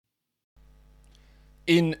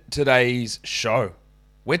In today's show,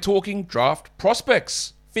 we're talking draft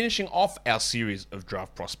prospects, finishing off our series of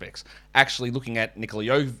draft prospects. Actually looking at Nikola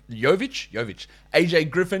Jovic, AJ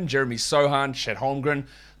Griffin, Jeremy Sohan, Chet Holmgren,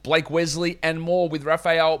 Blake Wesley, and more with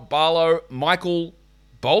Rafael Barlow, Michael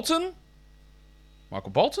Bolton?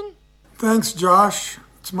 Thanks, Josh.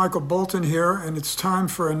 It's Michael Bolton here, and it's time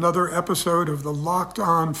for another episode of the Locked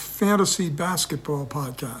On Fantasy Basketball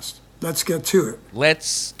Podcast. Let's get to it.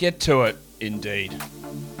 Let's get to it, indeed.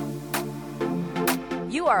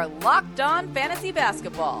 You are Locked On Fantasy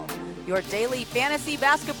Basketball, your daily fantasy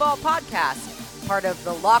basketball podcast, part of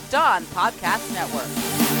the Locked On Podcast Network.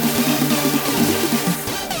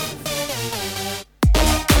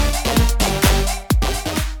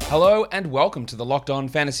 Hello and welcome to the Locked On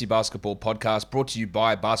Fantasy Basketball Podcast, brought to you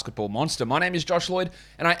by Basketball Monster. My name is Josh Lloyd,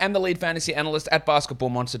 and I am the lead fantasy analyst at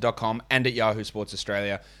basketballmonster.com and at Yahoo Sports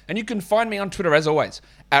Australia. And you can find me on Twitter, as always,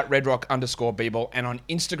 at redrock_bball, and on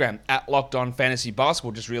Instagram at Locked On Fantasy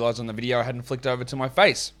Basketball. Just realized on the video I hadn't flicked over to my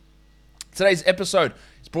face. Today's episode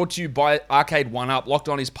is brought to you by Arcade1Up. Locked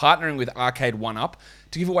On is partnering with Arcade1Up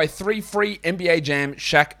to give away 3 free NBA Jam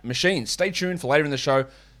Shaq machines. Stay tuned for later in the show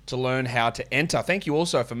to learn how to enter. Thank you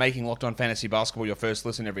also for making Locked On Fantasy Basketball your first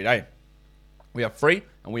listen every day. We are free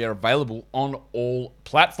and we are available on all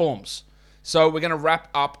platforms. So we're going to wrap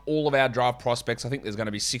up all of our draft prospects. I think there's going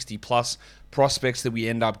to be 60 plus prospects that we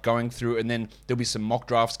end up going through, and then there'll be some mock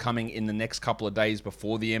drafts coming in the next couple of days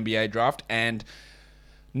before the NBA draft. And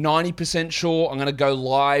 90% sure I'm going to go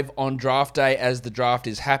live on draft day as the draft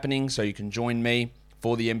is happening, so you can join me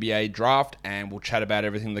for the NBA draft, and we'll chat about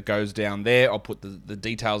everything that goes down there. I'll put the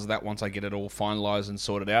details of that once I get it all finalized and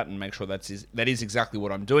sorted out and make sure that is exactly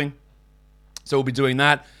what I'm doing. So we'll be doing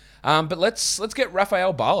that. But let's get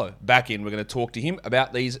Rafael Barlow back in. We're going to talk to him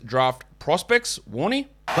about these draft prospects. Warnie?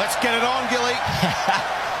 Let's get it on, Gilly.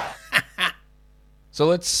 So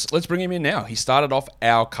let's bring him in now. He started off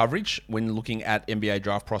our coverage when looking at NBA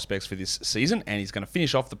draft prospects for this season, and he's going to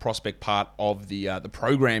finish off the prospect part of the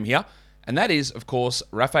program here. And that is, of course,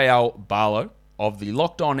 Rafael Barlow of the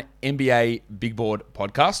Locked On NBA Big Board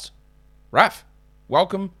podcast. Raf,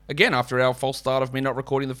 welcome again after our false start of me not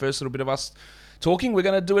recording the first little bit of us talking. We're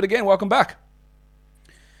going to do it again. Welcome back.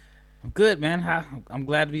 I'm good, man. I'm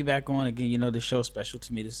glad to be back on again. You know, the show's special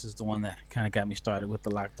to me. This is the one that kind of got me started with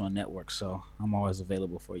the Locked On Network, so I'm always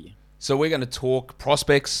available for you. So we're going to talk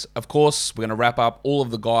prospects, of course. We're going to wrap up all of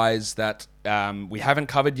the guys that we haven't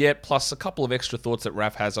covered yet, plus a couple of extra thoughts that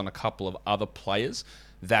Raf has on a couple of other players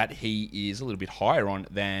that he is a little bit higher on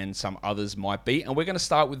than some others might be. And we're going to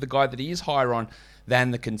start with the guy that he is higher on than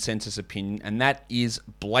the consensus opinion, and that is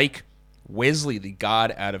Blake Wesley, the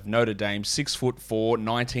guard out of Notre Dame, 6'4",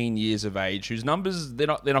 19 years of age, whose numbers, they're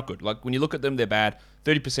not good. Like, when you look at them, they're bad.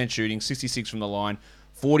 30% shooting, 66 from the line,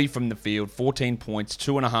 40 from the field, 14 points,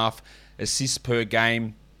 2.5 assists per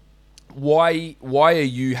game. Why are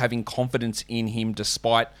you having confidence in him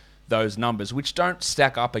despite those numbers, which don't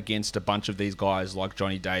stack up against a bunch of these guys like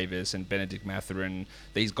Johnny Davis and Benedict Mathurin,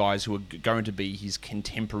 these guys who are going to be his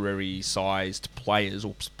contemporary-sized players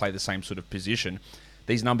or play the same sort of position?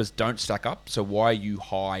 These numbers don't stack up, so why are you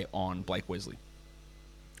high on Blake Wesley?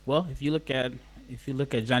 Well, if you look at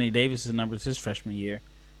Johnny Davis's numbers his freshman year,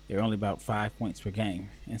 they're only about 5 points per game.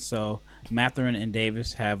 And so Mathurin and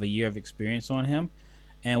Davis have a year of experience on him.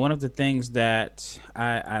 And one of the things that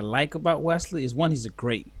I like about Wesley is, one, he's a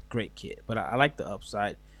great kid, but I like the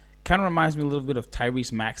upside. Kind of reminds me a little bit of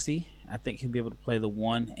Tyrese Maxey. I think he'll be able to play the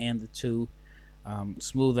 1 and the 2.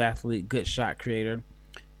 Smooth athlete, good shot creator.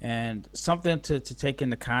 And something to take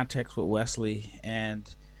into context with Wesley, and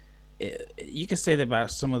you can say that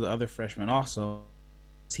about some of the other freshmen also.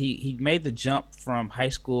 He made the jump from high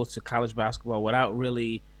school to college basketball without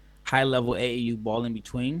really high-level AAU ball in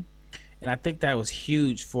between. And I think that was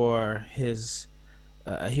huge for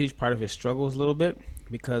a huge part of his struggles a little bit,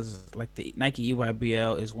 because like the Nike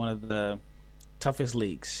EYBL is one of the toughest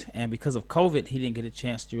leagues. And because of COVID, he didn't get a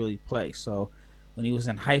chance to really play. So when he was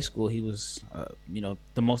in high school, he was,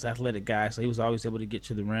 the most athletic guy. So he was always able to get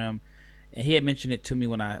to the rim. And he had mentioned it to me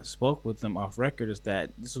when I spoke with him off record, is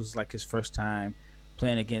that this was like his first time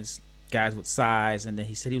playing against guys with size. And then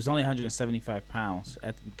he said he was only 175 pounds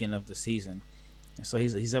at the beginning of the season. And so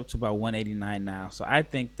he's up to about 189 now. So I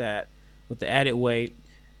think that with the added weight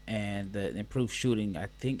and the improved shooting, I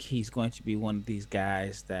think he's going to be one of these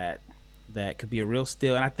guys that could be a real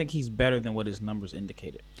steal. And I think he's better than what his numbers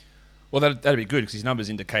indicated. Well, that'd be good, because his numbers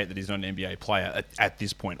indicate that he's not an NBA player at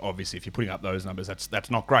this point. Obviously, if you're putting up those numbers,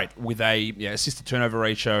 that's not great. With a assist to turnover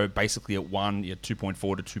ratio basically at 1,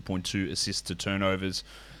 2.4 to 2.2 assists to turnovers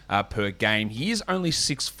per game. He is only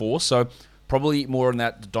 6'4", so probably more on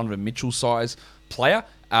that Donovan Mitchell size player.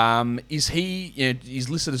 Is he, he's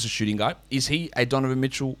listed as a shooting guard. Is he a Donovan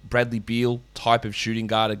Mitchell, Bradley Beal type of shooting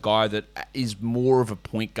guard, a guy that is more of a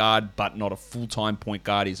point guard but not a full-time point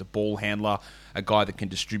guard? He's a ball handler, a guy that can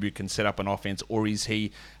distribute, can set up an offense, or is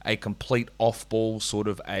he a complete off-ball sort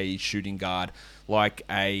of a shooting guard like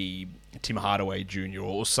a Tim Hardaway Jr.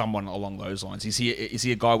 or someone along those lines? Is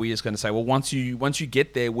he a guy we're just going to say, well, once you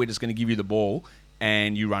get there, we're just going to give you the ball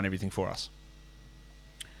and you run everything for us?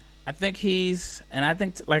 I think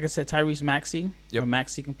like I said, Tyrese Maxey. Yep. Or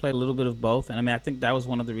Maxey can play a little bit of both. And I mean, I think that was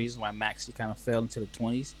one of the reasons why Maxey kind of fell into the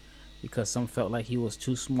 20s, because some felt like he was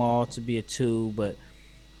too small to be a 2, but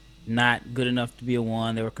not good enough to be a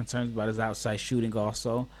 1. They were concerned about his outside shooting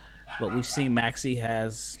also. But we've seen Maxey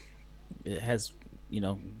has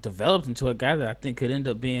developed into a guy that I think could end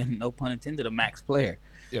up being, no pun intended, a max player.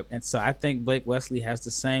 Yep. And so I think Blake Wesley has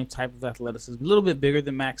the same type of athleticism, a little bit bigger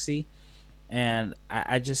than Maxey. And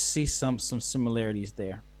I just see some similarities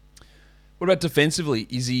there. What about defensively?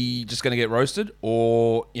 Is he just going to get roasted,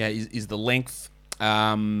 or is the length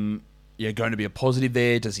going to be a positive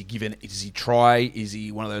there? Does he try? Is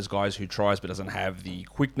he one of those guys who tries but doesn't have the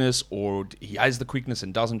quickness, or he has the quickness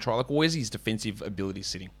and doesn't try? Like, where's his defensive ability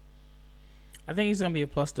sitting? I think he's going to be a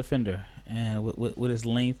plus defender, and with his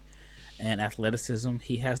length and athleticism,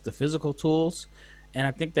 he has the physical tools, and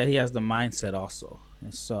I think that he has the mindset also.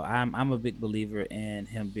 And so I'm a big believer in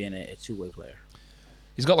him being a two-way player.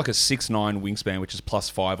 He's got like a 6'9" wingspan, which is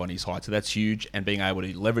 +5 on his height, so that's huge. And being able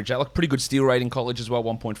to leverage that, like pretty good steal rate in college as well,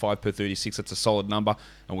 1.5 per 36. That's a solid number,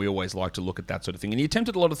 and we always like to look at that sort of thing. And he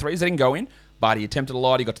attempted a lot of threes. They didn't go in, but he attempted a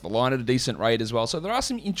lot. He got to the line at a decent rate as well. So there are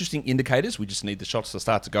some interesting indicators. We just need the shots to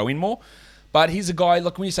start to go in more. But he's a guy,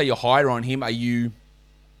 like when you say you're higher on him, are you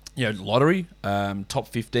lottery, top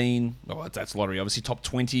 15? Well, that's lottery, obviously. Top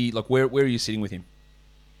 20. Like where are you sitting with him?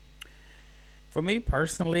 For me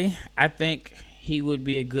personally, I think he would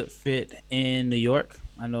be a good fit in New York.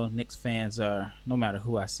 I know Knicks fans are, no matter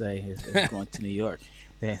who I say is going to New York,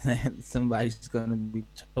 somebody's going to be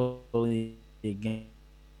totally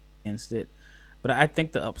against it. But I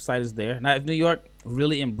think the upside is there. Now, if New York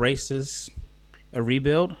really embraces a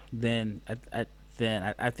rebuild, then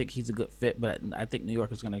I think he's a good fit. But I think New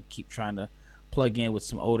York is going to keep trying to plug in with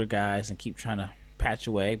some older guys and keep trying to patch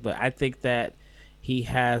away. But I think that he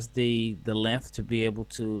has the length to be able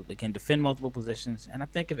to, they can defend multiple positions. And I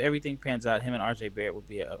think if everything pans out, him and RJ Barrett would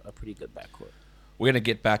be a pretty good backcourt. We're going to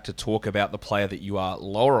get back to talk about the player that you are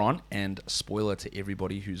lower on, and spoiler to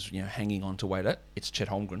everybody who's hanging on to wait it, it's Chet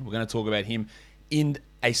Holmgren. We're going to talk about him in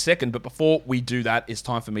a second, but before we do that, it's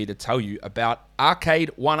time for me to tell you about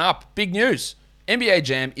Arcade 1UP. Big news. NBA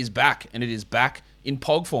Jam is back, and it is back in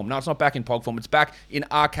POG form. No, it's not back in POG form. It's back in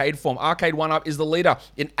arcade form. Arcade 1UP is the leader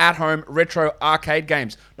in at-home retro arcade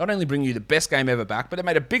games. Not only bring you the best game ever back, but they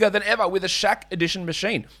made it bigger than ever with a Shaq Edition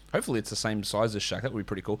machine. Hopefully it's the same size as Shaq. That would be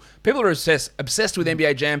pretty cool. People are obsessed with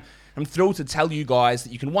NBA Jam. I'm thrilled to tell you guys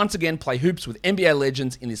that you can once again play hoops with NBA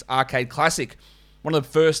legends in this arcade classic. One of the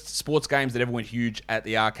first sports games that ever went huge at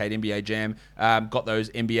the arcade, NBA Jam. Got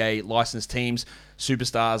those NBA licensed teams,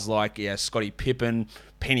 superstars like Scottie Pippen,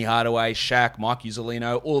 Penny Hardaway, Shaq, Mike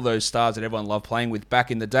Uzzolino, all those stars that everyone loved playing with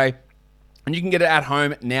back in the day. And you can get it at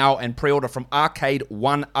home now and pre-order from Arcade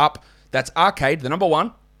 1UP. That's arcade, the number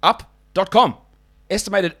 1, up.com.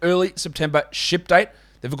 Estimated early September ship date.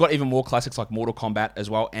 They've got even more classics like Mortal Kombat as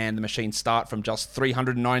well, and the machines start from just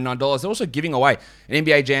 $399. They're also giving away an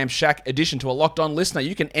NBA Jam Shaq Edition to a Locked On listener.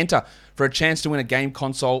 You can enter for a chance to win a game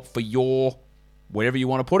console for your, wherever you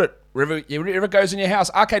want to put it, wherever it goes in your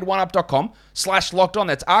house. Arcade1up.com/lockedon.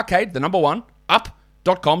 That's arcade, the number 1,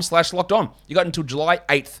 up.com/lockedon. You got until July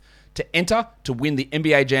 8th to enter to win the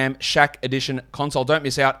NBA Jam Shaq Edition console. Don't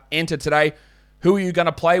miss out. Enter today. Who are you going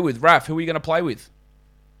to play with? Raph, who are you going to play with?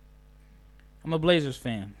 I'm a Blazers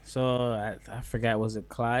fan, so I forgot, was it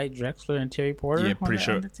Clyde Drexler and Terry Porter? Yeah, pretty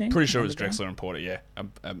sure. Pretty sure it was game? Drexler and Porter. Yeah,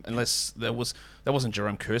 unless that wasn't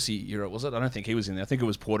Jerome Kersey era, was it? I don't think he was in there. I think it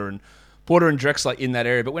was Porter and Drexler in that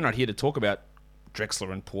area. But we're not here to talk about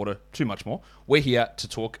Drexler and Porter too much more. We're here to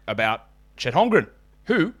talk about Chet Holmgren,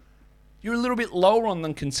 who you're a little bit lower on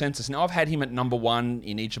than consensus. Now, I've had him at number 1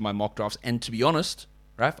 in each of my mock drafts, and to be honest,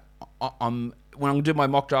 Raph, when I'm doing my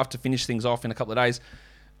mock draft to finish things off in a couple of days,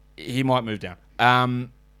 he might move down.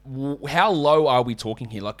 How low are we talking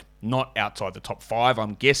here? Like, not outside the top 5,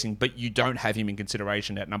 I'm guessing, but you don't have him in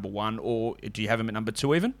consideration at number 1, or do you have him at number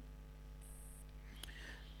 2 even?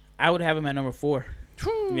 I would have him at number 4,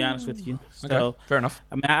 to be honest with you. So, okay, fair enough.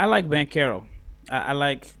 I mean, I like Banchero. I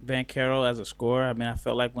like Banchero as a scorer. I mean, I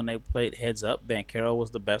felt like when they played heads up, Banchero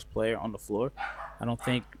was the best player on the floor. I don't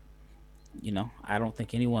think I don't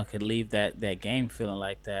think anyone could leave that game feeling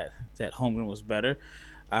like that Holmgren was better.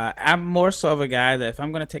 I'm more so of a guy that if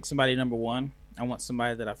I'm going to take somebody number one, I want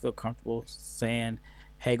somebody that I feel comfortable saying,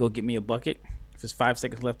 "Hey, go get me a bucket." If it's 5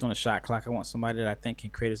 seconds left on the shot clock, I want somebody that I think can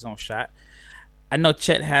create his own shot. I know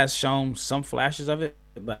Chet has shown some flashes of it,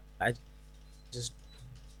 but I just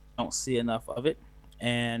don't see enough of it.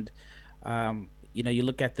 And you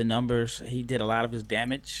look at the numbers. He did a lot of his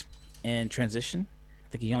damage in transition. I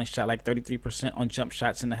think he only shot like 33% on jump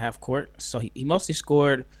shots in the half court. So he mostly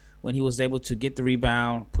scored when he was able to get the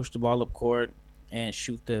rebound, push the ball up court, and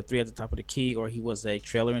shoot the three at the top of the key, or he was a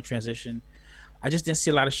trailer in transition. I just didn't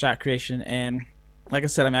see a lot of shot creation. And like I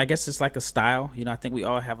said, I mean, I guess it's like a style. I think we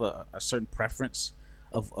all have a certain preference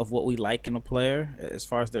of what we like in a player as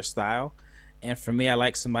far as their style. And for me, I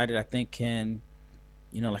like somebody that I think can,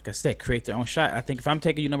 like I said, create their own shot. I think if I'm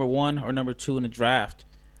taking you number one or number two in the draft,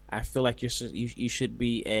 I feel like you should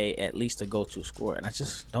be at least a go-to scorer, and I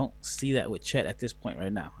just don't see that with Chet at this point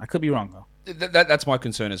right now. I could be wrong though. That's my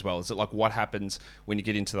concern as well. Is it like what happens when you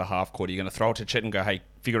get into the half court? Are you going to throw it to Chet and go, "Hey,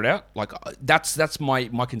 figure it out"? Like that's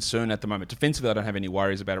my concern at the moment. Defensively, I don't have any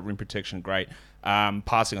worries about it. Rim protection, great.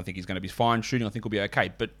 Passing, I think he's going to be fine. Shooting, I think will be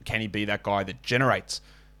okay. But can he be that guy that generates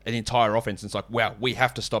an entire offense? And it's like, wow, we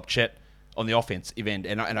have to stop Chet on the offensive end,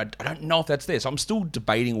 and I don't know if that's there. So I'm still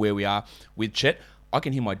debating where we are with Chet. I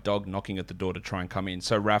can hear my dog knocking at the door to try and come in.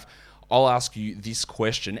 So, Raf, I'll ask you this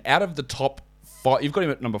question. Out of the top five, you've got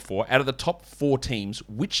him at number 4. Out of the top 4 teams,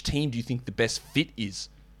 which team do you think the best fit is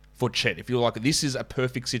for Chet? If you're like, this is a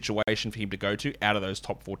perfect situation for him to go to out of those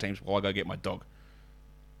top 4 teams while I go get my dog.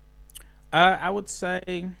 I would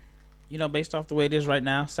say, based off the way it is right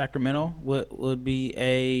now, Sacramento would be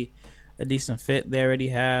a decent fit. They already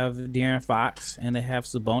have De'Aaron Fox and they have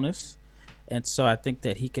Sabonis. And so I think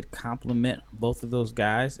that he could complement both of those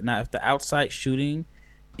guys. Now, if the outside shooting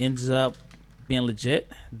ends up being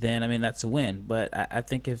legit, then, I mean, that's a win. But I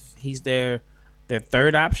think if he's their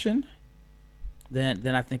third option, then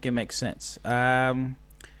I think it makes sense.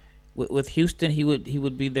 With Houston, he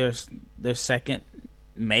would be their second,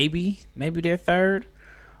 maybe their third.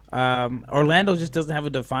 Orlando just doesn't have a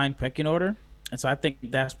defined pecking order. And so I think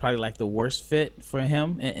that's probably like the worst fit for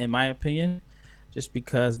him, in my opinion, just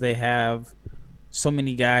because they have so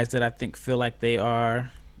many guys that I think feel like they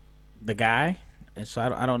are the guy. And so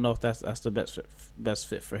I don't know if that's the best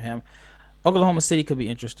fit for him. Oklahoma City could be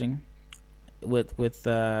interesting with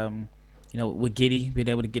Giddey, being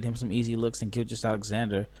able to get him some easy looks, and Gilgeous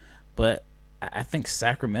Alexander. But I think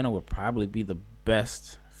Sacramento would probably be the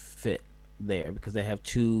best fit there because they have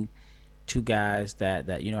two guys that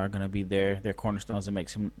are going to be their cornerstones and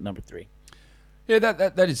makes him number 3. Yeah,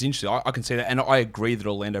 that is interesting. I can see that, and I agree that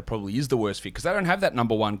Orlando probably is the worst fit because they don't have that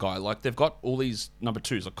number 1 guy. Like they've got all these number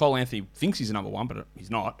 2s. Like Cole Anthony thinks he's a number 1, but he's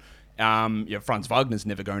not. Franz Wagner's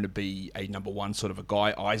never going to be a number 1 sort of a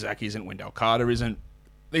guy. Isaac isn't. Wendell Carter isn't.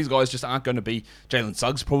 These guys just aren't going to be. Jalen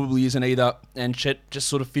Suggs probably isn't either. And Chet just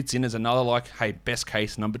sort of fits in as another best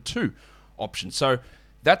case number 2 option. So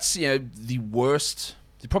that's the worst.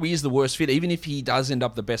 It probably is the worst fit. Even if he does end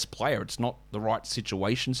up the best player, it's not the right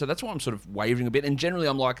situation. So that's why I'm sort of wavering a bit. And generally,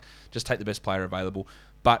 I'm like, just take the best player available.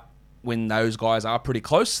 But when those guys are pretty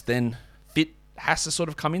close, then fit has to sort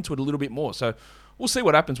of come into it a little bit more. So we'll see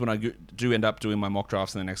what happens when I do end up doing my mock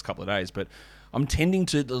drafts in the next couple of days. But I'm tending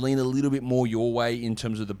to lean a little bit more your way in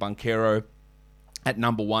terms of the Banchero at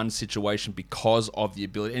number 1 situation because of the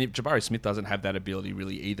ability. And if Jabari Smith doesn't have that ability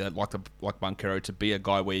really either, like Banchero, to be a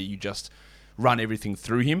guy where you just run everything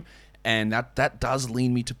through him, and that does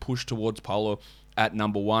lean me to push towards Paolo at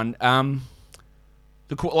number 1.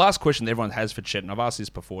 The last question that everyone has for Chet, and I've asked this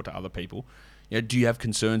before to other people, do you have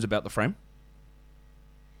concerns about the frame?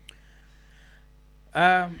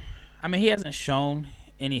 I mean, he hasn't shown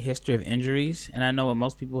any history of injuries, and I know when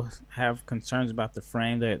most people have concerns about the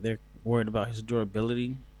frame, they're worried about his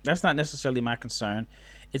durability. That's not necessarily my concern.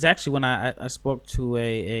 It's actually when I spoke to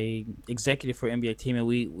a executive for NBA team, and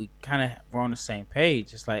we kind of were on the same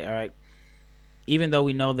page. It's like, all right, even though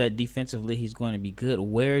we know that defensively he's going to be good,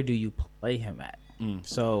 where do you play him at?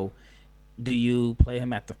 So do you play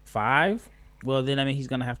him at the 5? Well, then, I mean, he's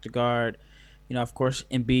going to have to guard, of course,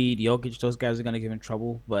 Embiid, Jokic, those guys are going to give him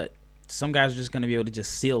trouble, but some guys are just going to be able to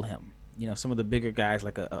just seal him. Some of the bigger guys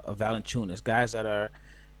like a Valanciunas, guys that are,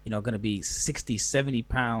 going to be 60, 70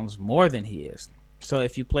 pounds more than he is. So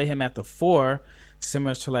if you play him at the 4,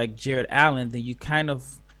 similar to like Jared Allen, then you kind of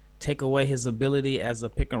take away his ability as a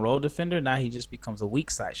pick and roll defender. Now he just becomes a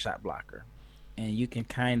weak side shot blocker. And you can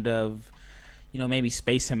kind of, maybe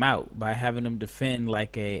space him out by having him defend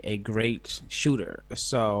like a great shooter.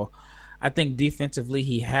 So I think defensively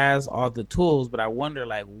he has all the tools, but I wonder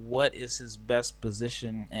like what is his best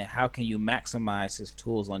position and how can you maximize his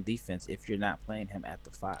tools on defense if you're not playing him at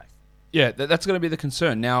the 5? Yeah, that's going to be the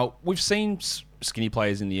concern. Now, we've seen skinny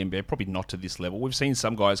players in the NBA, probably not to this level. We've seen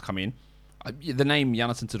some guys come in. The name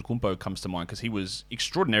Giannis Antetokounmpo comes to mind because he was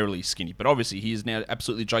extraordinarily skinny, but obviously he is now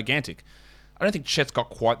absolutely gigantic. I don't think Chet's got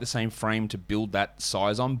quite the same frame to build that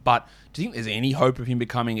size on, but do you think there's any hope of him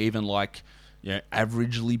becoming even like,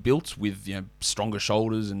 averagely built with stronger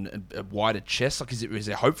shoulders and a wider chest? Like, is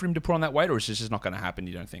there hope for him to put on that weight, or is it just not going to happen?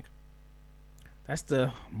 You don't think? That's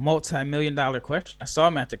the multi-million-dollar question. I saw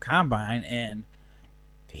him at the combine, and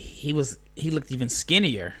he looked even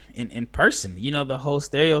skinnier in person. The whole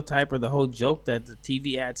stereotype or the whole joke that the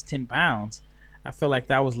TV adds 10 pounds. I feel like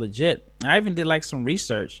that was legit. I even did like some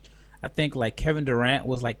research. I think like Kevin Durant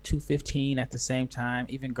was like 215 at the same time.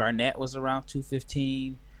 Even Garnett was around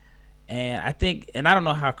 215. And I think, and I don't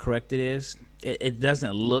know how correct it is. It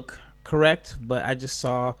doesn't look correct, but I just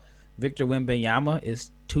saw Victor Wembanyama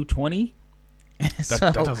is 220.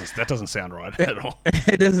 That doesn't sound right at all.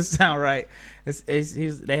 It doesn't sound right.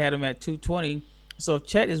 They had him at 220. So if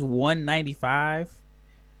Chet is 195,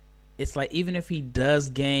 it's like even if he does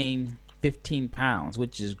gain 15 pounds,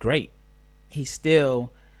 which is great, he's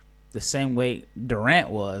still the same weight Durant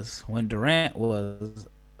was when Durant was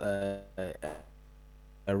a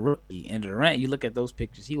rookie. And Durant, you look at those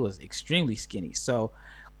pictures, he was extremely skinny. So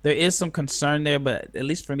there is some concern there, but at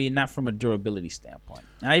least for me, not from a durability standpoint.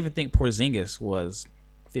 I even think Porzingis was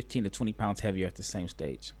 15 to 20 pounds heavier at the same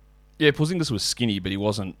stage. Yeah, Porzingis was skinny, but he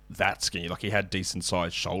wasn't that skinny. Like, he had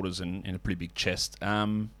decent-sized shoulders and a pretty big chest.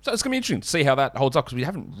 So it's going to be interesting to see how that holds up, because we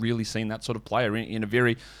haven't really seen that sort of player in a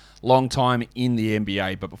very long time in the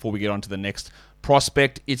NBA. But before we get on to the next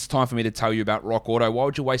prospect, it's time for me to tell you about Rock Auto. Why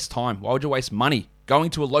would you waste time? Why would you waste money going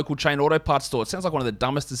to a local chain auto parts store? It sounds like one of the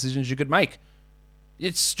dumbest decisions you could make.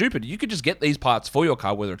 It's stupid. You could just get these parts for your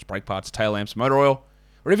car, whether it's brake parts, tail lamps, motor oil,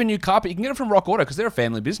 or even new carpet. You can get it from Rock Auto because they're a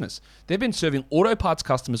family business. They've been serving auto parts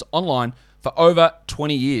customers online for over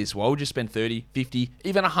 20 years. Why would you spend 30, 50,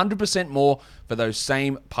 even 100% more for those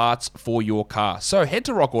same parts for your car? So head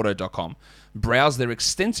to rockauto.com, browse their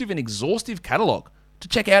extensive and exhaustive catalog to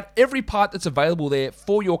check out every part that's available there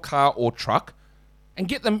for your car or truck and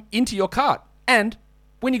get them into your cart. And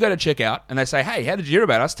when you go to checkout and they say, hey, how did you hear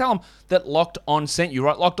about us? Tell them that Locked On sent you,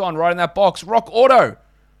 right? Locked On, right in that box. Rock Auto.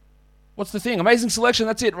 What's the thing? Amazing selection.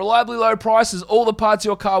 That's it. Reliably low prices. All the parts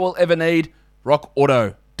your car will ever need.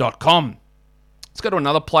 RockAuto.com. Let's go to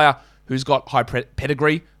another player who's got high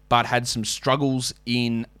pedigree but had some struggles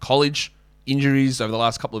in college. Injuries over the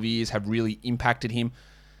last couple of years have really impacted him.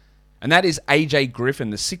 And that is AJ Griffin,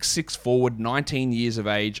 the 6'6 forward, 19 years of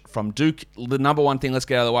age from Duke. The number one thing, let's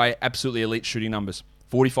get out of the way, absolutely elite shooting numbers.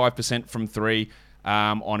 45% from three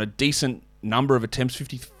on a decent number of attempts,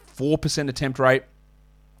 54% attempt rate.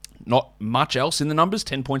 Not much else in the numbers,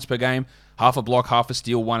 10 points per game, half a block, half a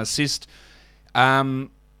steal, 1 assist.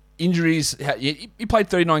 Injuries, he played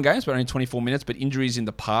 39 games, but only 24 minutes, but injuries in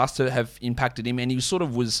the past have impacted him, and he sort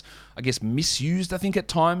of was, I guess, misused, I think, at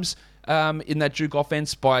times in that Duke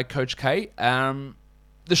offense by Coach K.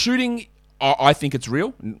 The shooting, I think it's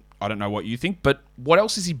real. I don't know what you think, but what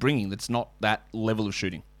else is he bringing that's not that level of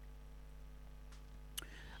shooting?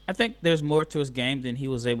 I think there's more to his game than he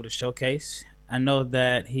was able to showcase. I know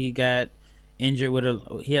that he got injured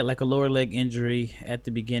he had like a lower leg injury at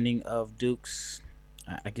the beginning of Duke's,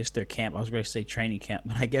 I guess their camp. I was going to say training camp,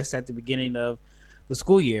 but I guess at the beginning of the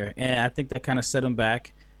school year. And I think that kind of set him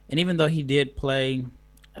back. And even though he did play,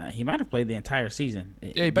 he might have played the entire season.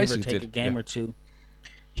 Yeah, he basically take did. A game or two.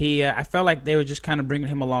 I felt like they were just kind of bringing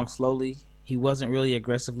him along slowly. He wasn't really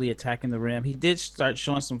aggressively attacking the rim. He did start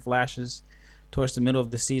showing some flashes towards the middle of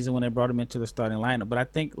the season when they brought him into the starting lineup. But I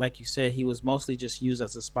think, like you said, he was mostly just used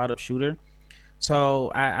as a spot-up shooter. So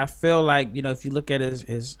I feel like, if you look at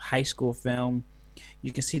his high school film,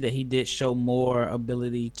 you can see that he did show more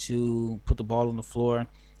ability to put the ball on the floor.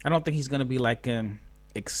 I don't think he's going to be like an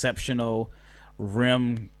exceptional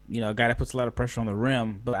rim, a guy that puts a lot of pressure on the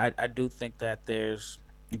rim. But I do think that there's,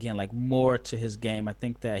 again, like more to his game. I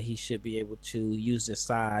think that he should be able to use his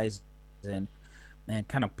size and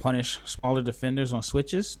kind of punish smaller defenders on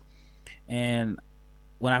switches. And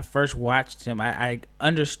when I first watched him, I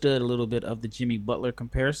understood a little bit of the Jimmy Butler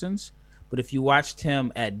comparisons. But if you watched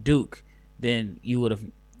him at Duke, then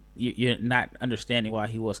you're not understanding why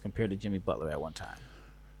he was compared to Jimmy Butler at one time.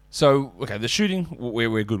 So, okay, the shooting,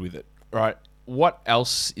 we're good with it, right? What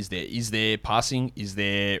else is there? Is there passing? Is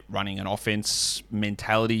there running an offense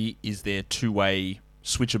mentality? Is there two-way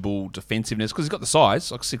switchable defensiveness because he's got the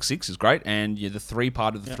size. Like 6'6" is great, and the 3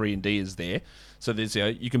 part of the 3-and-D is there. So there's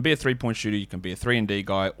you can be a 3-point shooter, you can be a 3-and-D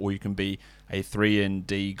guy, or you can be a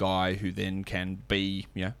 3-and-D guy who then can be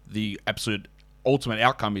the absolute ultimate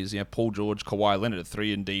outcome is Paul George, Kawhi Leonard at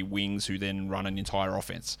 3-and-D wings who then run an entire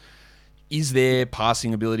offense. Is there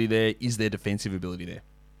passing ability there? Is there defensive ability there?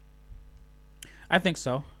 I think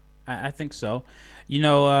so. I think so.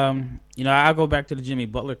 I'll go back to the Jimmy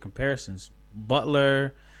Butler comparisons.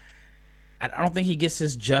 Butler, I don't think he gets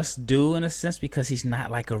his just due in a sense because he's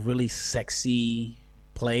not like a really sexy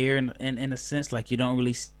player in a sense. Like you don't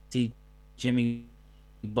really see Jimmy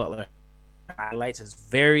Butler highlights. It's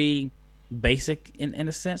very basic in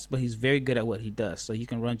a sense, but he's very good at what he does. So you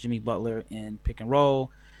can run Jimmy Butler in pick and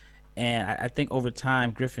roll. And I think over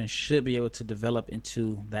time, Griffin should be able to develop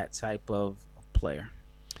into that type of player.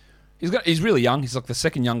 He's really young. He's like the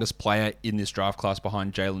second youngest player in this draft class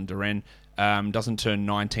behind Jalen Duren. Doesn't turn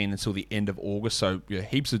 19 until the end of August, so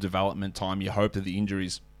heaps of development time. You hope that the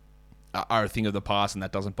injuries are a thing of the past and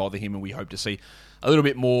that doesn't bother him, and we hope to see a little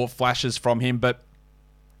bit more flashes from him. But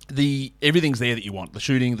everything's there that you want. The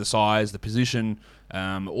shooting, the size, the position,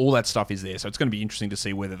 all that stuff is there. So it's going to be interesting to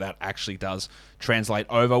see whether that actually does translate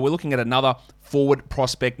over. We're looking at another forward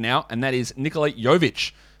prospect now, and that is Nikola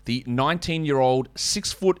Jovic, the 19-year-old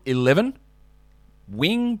 6'11"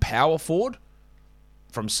 wing power forward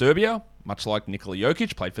from Serbia, much like Nikola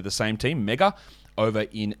Jokic, played for the same team, Mega, over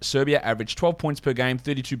in Serbia, averaged 12 points per game,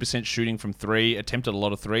 32% shooting from 3, attempted a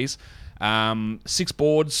lot of threes. 6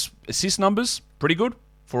 boards, assist numbers, pretty good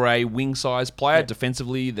for a wing-sized player. Yeah.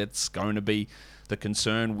 Defensively, that's going to be the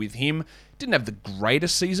concern with him. Didn't have the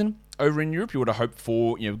greatest season over in Europe. You would have hoped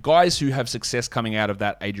for guys who have success coming out of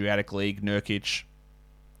that Adriatic League, Nurkic,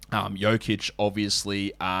 Jokic,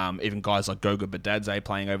 obviously, even guys like Goga Badadze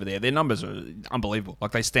playing over there. Their numbers are unbelievable.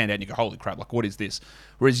 Like, they stand out and you go, holy crap, like, what is this?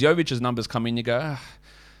 Whereas Jovic's numbers come in, you go,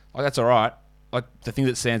 like, that's all right. Like, the thing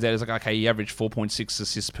that stands out is, like, okay, he averaged 4.6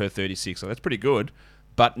 assists per 36, so that's pretty good,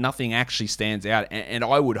 but nothing actually stands out. And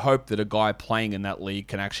I would hope that a guy playing in that league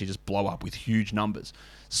can actually just blow up with huge numbers.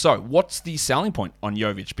 So, what's the selling point on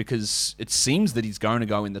Jovic? Because it seems that he's going to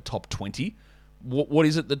go in the top 20. What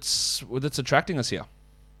is it that's attracting us here?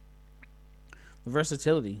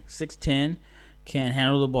 Versatility. 6'10", can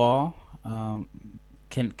handle the ball,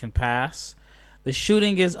 can pass. The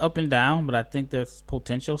shooting is up and down, but I think there's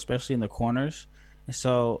potential, especially in the corners. And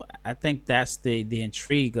so I think that's the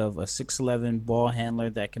intrigue of a 6'11" ball handler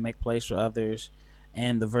that can make plays for others,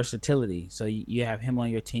 and the versatility. So you have him on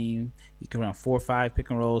your team. You can run 4-5 pick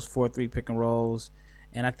and rolls, 4-3 pick and rolls,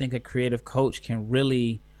 and I think a creative coach can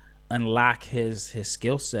really unlock his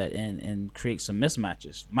skill set and create some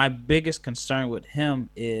mismatches. My biggest concern with him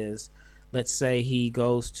is, let's say he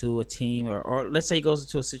goes to a team or let's say he goes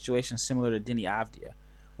into a situation similar to Deni Avdija,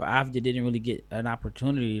 where Avdija didn't really get an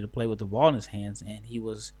opportunity to play with the ball in his hands, and he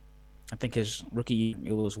was, I think his rookie year,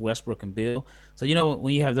 it was Westbrook and Bill. So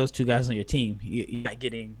when you have those two guys on your team, you're not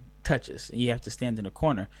getting touches, and you have to stand in the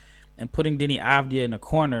corner. And putting Deni Avdija in the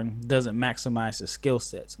corner doesn't maximize his skill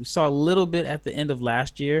sets. We saw a little bit at the end of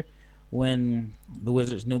last year when the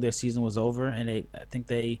Wizards knew their season was over, and I think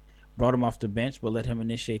they brought him off the bench but let him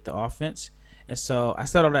initiate the offense. And so I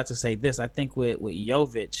said all that to say this. I think with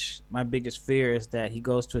Jovic, my biggest fear is that he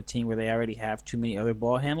goes to a team where they already have too many other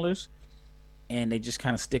ball handlers, and they just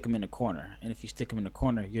kind of stick him in the corner. And if you stick him in the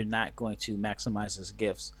corner, you're not going to maximize his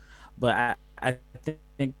gifts. But I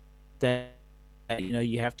think that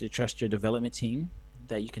you have to trust your development team,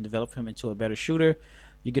 that you can develop him into a better shooter.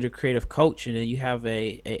 You get a creative coach, and then you have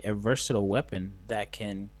a versatile weapon that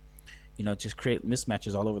can, just create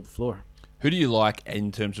mismatches all over the floor. Who do you like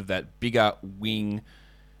in terms of that bigger wing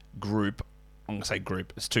group? I'm going to say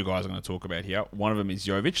group. There's 2 guys I'm going to talk about here. One of them is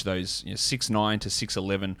Jovic, those 6'9" to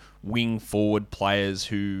 6'11" wing forward players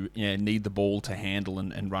who need the ball to handle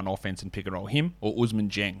and run offense and pick and roll. Him or Ousmane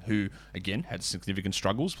Dieng, who, again, had significant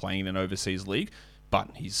struggles playing in an overseas league, but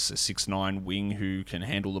he's a 6'9" wing who can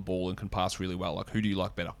handle the ball and can pass really well. Like, who do you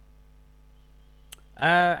like better?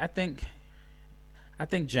 I think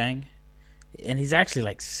Dieng, and he's actually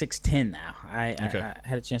like 6'10" now. I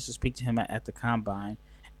had a chance to speak to him at the Combine,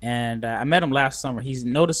 and I met him last summer. He's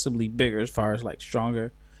noticeably bigger as far as like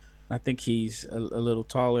stronger. I think he's a little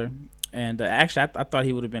taller, and actually I thought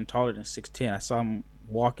he would have been taller than 6'10". I saw him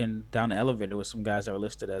walking down the elevator with some guys that were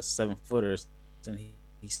listed as 7-footers, and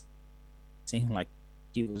he seemed like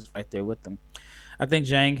he was right there with them. I think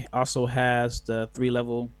Dieng also has the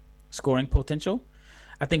 3-level scoring potential.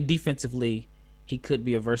 I think defensively, he could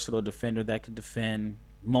be a versatile defender that could defend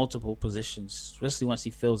multiple positions, especially once he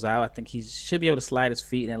fills out. I think he should be able to slide his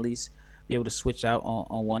feet and at least be able to switch out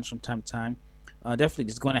on ones from time to time. Definitely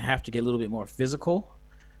just going to have to get a little bit more physical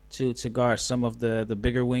to guard some of the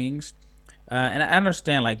bigger wings. And I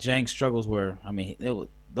understand like Jang's struggles were, I mean,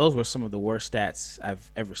 those were some of the worst stats I've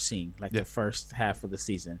ever seen. Like the first half of the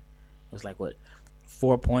season was like what,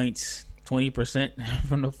 4 points, 20%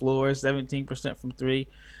 from the floor, 17% from three.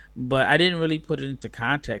 But I didn't really put it into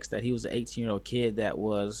context that he was an 18-year-old kid that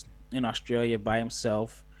was in Australia by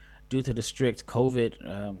himself due to the strict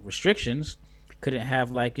COVID restrictions. Couldn't have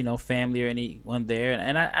like family or anyone there,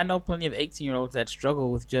 and I know plenty of 18-year-olds that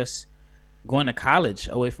struggle with just going to college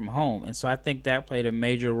away from home, and so I think that played a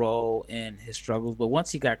major role in his struggles. But once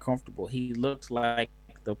he got comfortable, he looked like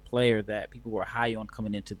the player that people were high on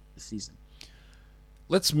coming into the season.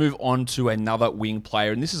 Let's move on to another wing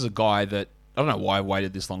player, and this is a guy that I don't know why I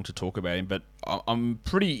waited this long to talk about him, but I'm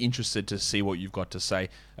pretty interested to see what you've got to say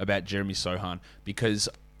about Jeremy Sochan, because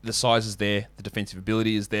the size is there, the defensive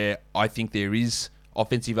ability is there. I think there is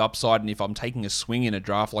offensive upside, and if I'm taking a swing in a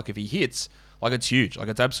draft, like if he hits, like it's huge, like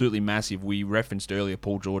it's absolutely massive. We referenced earlier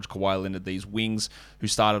Paul George, Kawhi Leonard, these wings who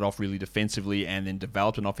started off really defensively and then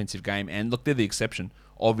developed an offensive game, and look, they're the exception,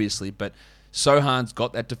 obviously, but Sochan's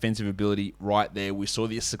got that defensive ability right there. We saw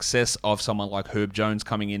the success of someone like Herb Jones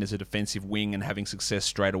coming in as a defensive wing and having success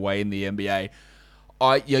straight away in the NBA.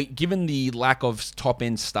 Given the lack of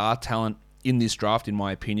top-end star talent in this draft, in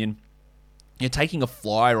my opinion, you're taking a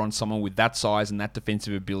flyer on someone with that size and that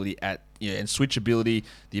defensive ability and switchability,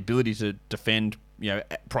 the ability to defend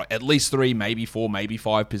at least 3, maybe 4, maybe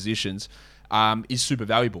 5 positions is super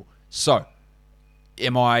valuable. So,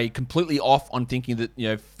 am I completely off on thinking that,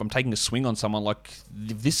 if I'm taking a swing on someone like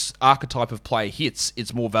this archetype of player hits,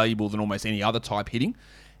 it's more valuable than almost any other type hitting?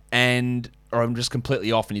 Or I'm just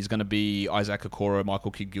completely off and he's going to be Isaac Okoro, Michael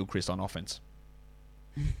Kidd-Gilchrist on offense?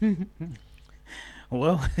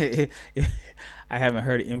 Well, I haven't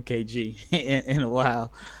heard of MKG in a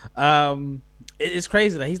while. It's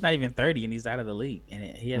crazy that he's not even 30 and he's out of the league,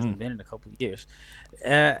 and he hasn't been in a couple of years.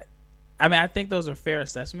 I think those are fair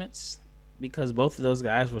assessments, because both of those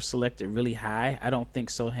guys were selected really high. I don't think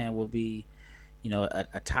Sochan will be,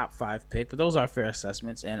 a top 5 pick, but those are fair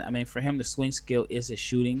assessments. And I mean, for him, the swing skill is his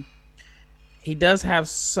shooting. He does have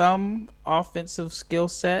some offensive skill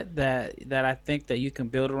set that I think that you can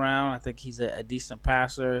build around. I think he's a decent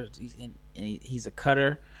passer. He's a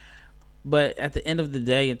cutter. But at the end of the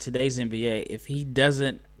day, in today's NBA, if he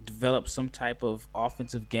doesn't develop some type of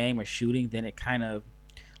offensive game or shooting, then it kind of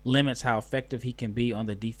limits how effective he can be on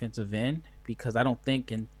the defensive end, because I don't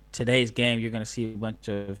think in today's game you're going to see a bunch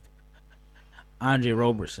of Andre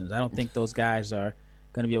Robersons. I don't think those guys are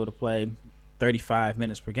going to be able to play 35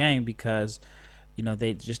 minutes per game because,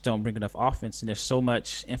 they just don't bring enough offense, and there's so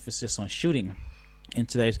much emphasis on shooting in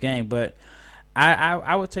today's game. But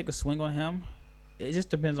I would take a swing on him. It just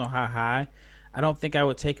depends on how high. I don't think I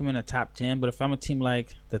would take him in the top 10, but if I'm a team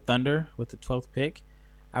like the Thunder with the 12th pick,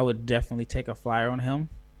 I would definitely take a flyer on him.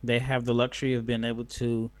 They have the luxury of being able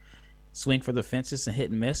to swing for the fences and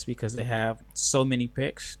hit and miss because they have so many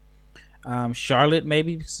picks. Charlotte,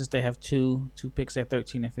 maybe, since they have two picks at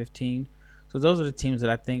 13 and 15. So those are the teams that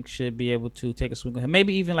I think should be able to take a swing on him.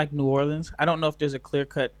 Maybe even like New Orleans. I don't know if there's a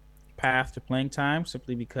clear-cut path to playing time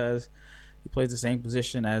simply because he plays the same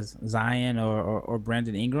position as Zion or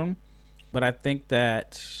Brandon Ingram. But I think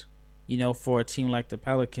that, for a team like the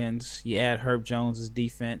Pelicans, you add Herb Jones'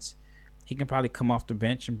 defense, he can probably come off the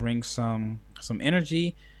bench and bring some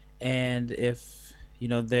energy. And if,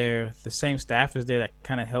 they're the same staff is there that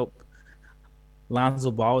kind of help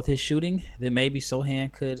Lonzo Ball with his shooting, then maybe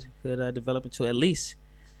Sochan could develop into at least,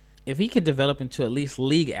 if he could develop into at least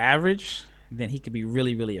league average, then he could be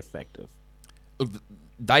really, really effective.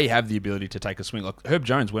 They have the ability to take a swing. Like Herb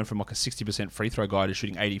Jones went from like a 60% free throw guy to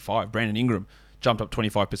shooting 85. Brandon Ingram jumped up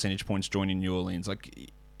 25 percentage points joining New Orleans.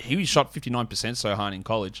 Like he shot 59% Sochan in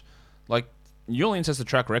college. Like New Orleans has the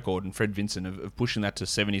track record, and Fred Vincent of pushing that to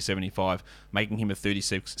 70-75, making him a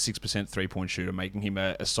 36% three-point shooter, making him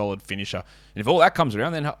a solid finisher. And if all that comes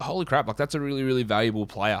around, then holy crap, like that's a really, really valuable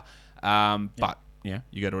player. But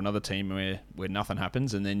you go to another team where nothing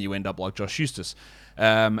happens, and then you end up like Josh Huestis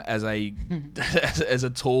as a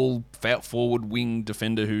tall, forward wing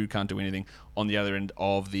defender who can't do anything on the other end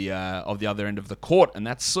of the other end of the court, and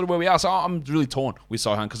that's sort of where we are. So I'm really torn with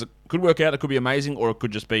Sochan because it could work out, it could be amazing, or it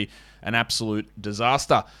could just be an absolute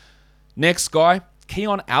disaster. Next guy,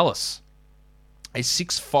 Keon Ellis, a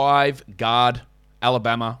 6'5" guard,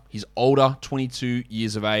 Alabama. He's older, 22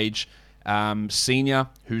 years of age. Senior,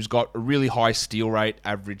 who's got a really high steal rate,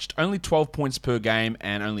 averaged only 12 points per game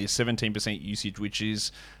and only a 17% usage, which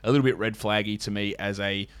is a little bit red flaggy to me as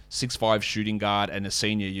a 6'5" shooting guard and a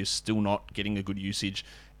senior. You're still not getting a good usage.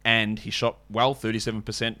 and he shot well,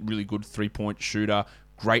 37%, really good three-point shooter,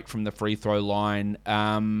 great from the free throw line.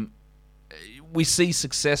 We see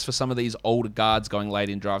success for some of these older guards going late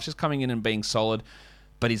in drafts, just coming in and being solid.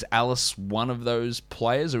 But is Ellis one of those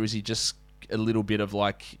players, or is he just a little bit of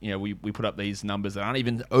like, we put up these numbers that aren't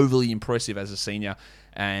even overly impressive as a senior,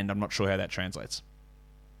 and I'm not sure how that translates.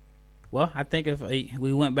 Well, I think if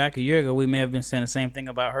we went back a year ago, we may have been saying the same thing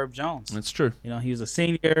about Herb Jones. That's true. He was a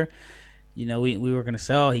senior. We were going to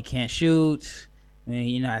say, oh, he can't shoot. I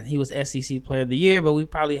mean, he was SEC Player of the Year, but we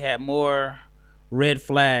probably had more red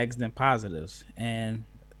flags than positives. And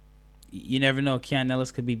you never know, Keon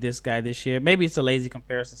Ellis could be this guy this year. Maybe it's a lazy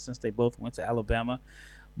comparison since they both went to Alabama.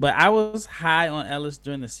 But I was high on Ellis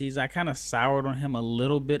during the season. I kind of soured on him a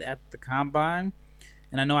little bit at the combine.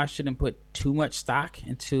 And I know I shouldn't put too much stock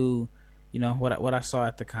into, what I saw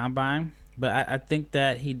at the combine. But I think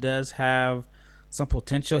that he does have some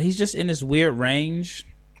potential. He's just in this weird range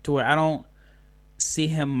to where I don't see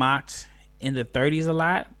him mocked in the 30s a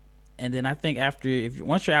lot. And then I think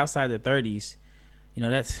once you're outside the 30s,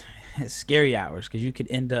 that's scary hours because you could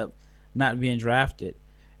end up not being drafted.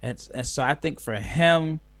 And so I think for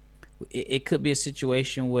him, it could be a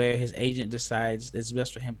situation where his agent decides it's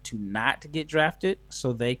best for him to not get drafted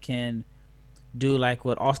so they can do like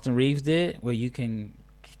what Austin Reeves did, where you can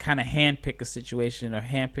kind of handpick a situation or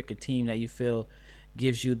handpick a team that you feel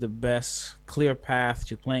gives you the best clear path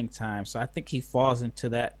to playing time. So I think he falls into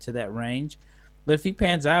that range. But if he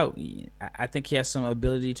pans out, I think he has some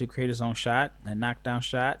ability to create his own shot and knock down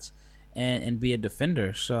shots and be a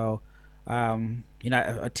defender. So,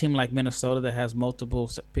 a team like Minnesota that has multiple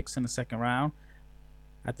picks in the second round,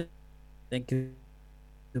 I think it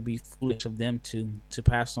would be foolish of them to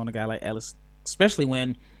pass on a guy like Ellis, especially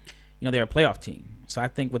when, they're a playoff team. So I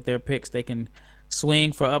think with their picks, they can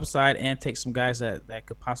swing for upside and take some guys that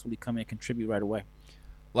could possibly come in and contribute right away.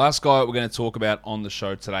 Last guy we're going to talk about on the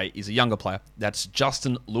show today is a younger player. That's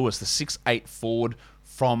Justin Lewis, the 6'8 forward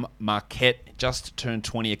from Marquette. Just turned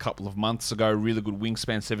 20 a couple of months ago. Really good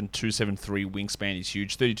wingspan, 7'2", 7'3". Wingspan is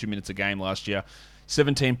huge. 32 minutes a game last year.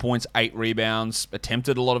 17 points, 8 rebounds.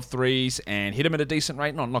 Attempted a lot of threes and hit them at a decent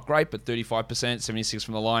rate. Not great, but 35%, 76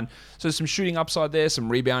 from the line. So there's some shooting upside there, some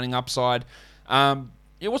rebounding upside.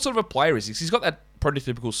 What sort of a player is he? He's got that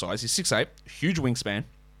prototypical size. He's 6'8", huge wingspan.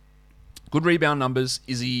 Good rebound numbers.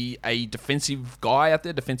 Is he a defensive guy out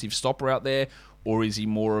there, defensive stopper out there, or is he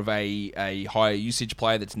more of a higher usage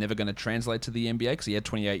player that's never going to translate to the NBA because he had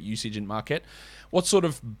 28 usage in Marquette? What sort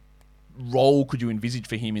of role could you envisage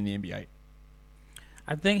for him in the NBA?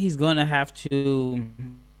 I think he's going to have to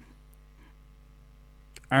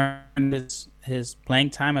earn his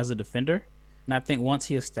playing time as a defender. And I think once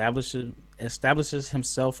he establishes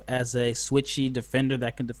himself as a switchy defender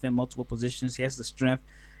that can defend multiple positions, he has the strength,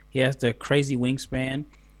 he has the crazy wingspan,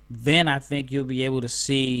 then I think you'll be able to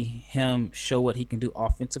see him show what he can do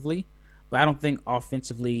offensively. But I don't think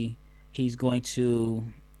offensively he's going to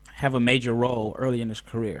have a major role early in his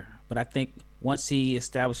career. But I think once he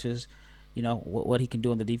establishes, what he can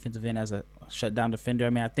do on the defensive end as a shutdown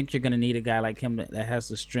defender, I think you're going to need a guy like him that has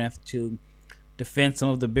the strength to defend some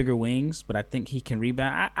of the bigger wings, but I think he can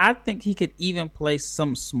rebound. I think he could even play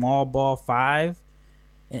some small ball 5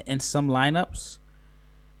 in some lineups.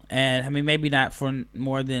 And maybe not for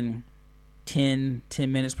more than 10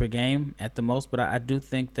 minutes per game at the most, but I do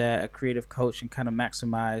think that a creative coach can kind of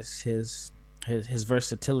maximize his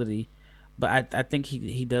versatility. But I think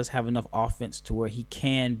he does have enough offense to where he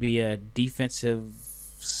can be a defensive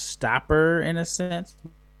stopper in a sense,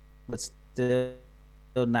 but still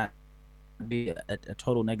not be a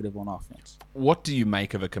total negative on offense. What do you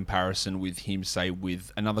make of a comparison with him, say,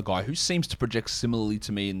 with another guy who seems to project similarly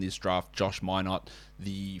to me in this draft, Josh Minott,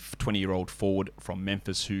 the 20-year-old forward from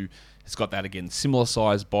Memphis, who has got that, again, similar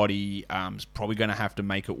size body, is probably going to have to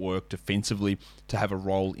make it work defensively to have a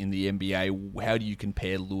role in the NBA. How do you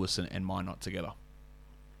compare Lewis and Minott together?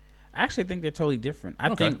 I actually think they're totally different.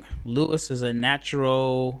 I think Lewis is a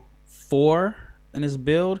natural 4 in his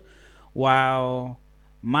build, while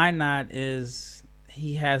Minott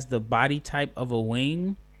he has the body type of a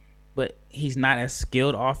wing, but he's not as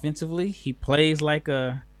skilled offensively. He plays like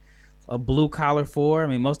a blue collar 4.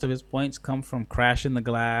 Most of his points come from crashing the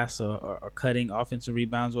glass or cutting offensive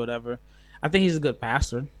rebounds or whatever. I think he's a good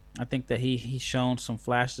passer. I think that he's shown some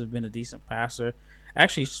flashes of being a decent passer. I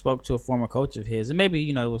actually spoke to a former coach of his, and maybe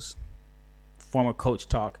it was former coach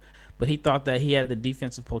talk, but he thought that he had the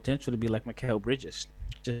defensive potential to be like Mikal Bridges.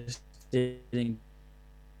 Just didn't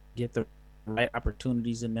get the right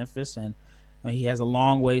opportunities in Memphis, and he has a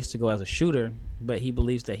long ways to go as a shooter, but he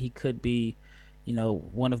believes that he could be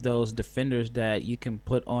one of those defenders that you can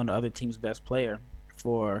put on the other team's best player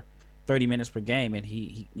for 30 minutes per game, and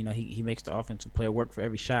he makes the offensive player work for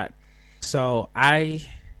every shot. So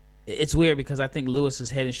it's weird because I think Lewis is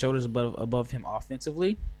head and shoulders above him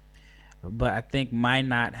offensively, but I think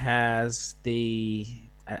Minot has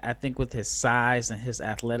I think with his size and his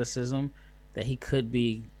athleticism that he could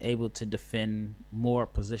be able to defend more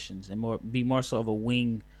positions and be more so of a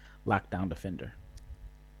wing lockdown defender.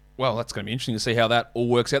 Well, that's going to be interesting to see how that all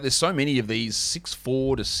works out. There's so many of these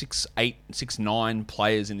 6'4 to 6'8, 6'9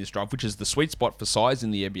 players in this draft, which is the sweet spot for size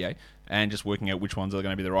in the NBA, and just working out which ones are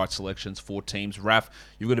going to be the right selections for teams. Raf,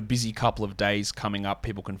 you've got a busy couple of days coming up.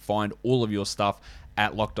 People can find all of your stuff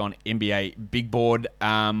at Locked On NBA Big Board.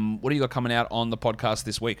 What do you got coming out on the podcast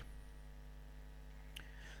this week?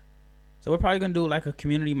 So we're probably going to do like a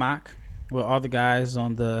community mock with all the guys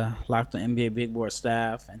on the Locked On NBA Big Board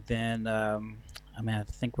staff, and then I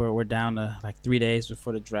think we're down to like 3 days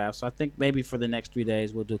before the draft. So I think maybe for the next 3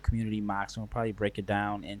 days we'll do community mocks, and we'll probably break it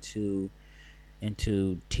down into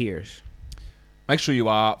tiers. Make sure you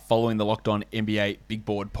are following the Locked On NBA Big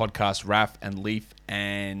Board podcast. Raf and Leaf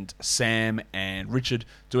and Sam and Richard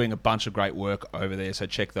doing a bunch of great work over there, so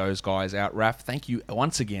check those guys out. Raf, thank you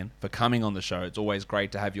once again for coming on the show. It's always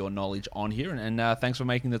great to have your knowledge on here, and thanks for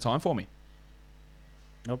making the time for me.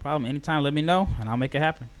 No problem. Anytime, let me know, and I'll make it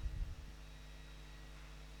happen.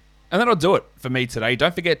 And that'll do it for me today.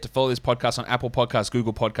 Don't forget to follow this podcast on Apple Podcasts,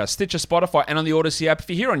 Google Podcasts, Stitcher, Spotify, and on the Odyssey app. If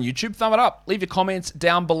you're here on YouTube, thumb it up. Leave your comments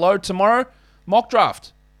down below. Tomorrow, mock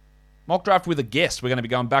draft. Mock draft with a guest. We're going to be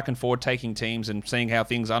going back and forward, taking teams and seeing how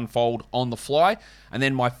things unfold on the fly. And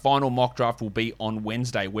then my final mock draft will be on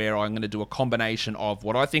Wednesday, where I'm going to do a combination of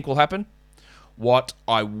what I think will happen, what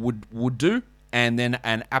I would do, and then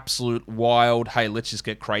an absolute wild, hey, let's just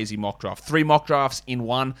get crazy mock draft. 3 mock drafts in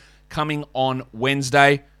one coming on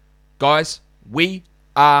Wednesday. Guys, we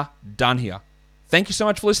are done here. Thank you so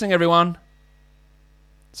much for listening, everyone.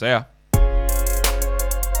 See ya.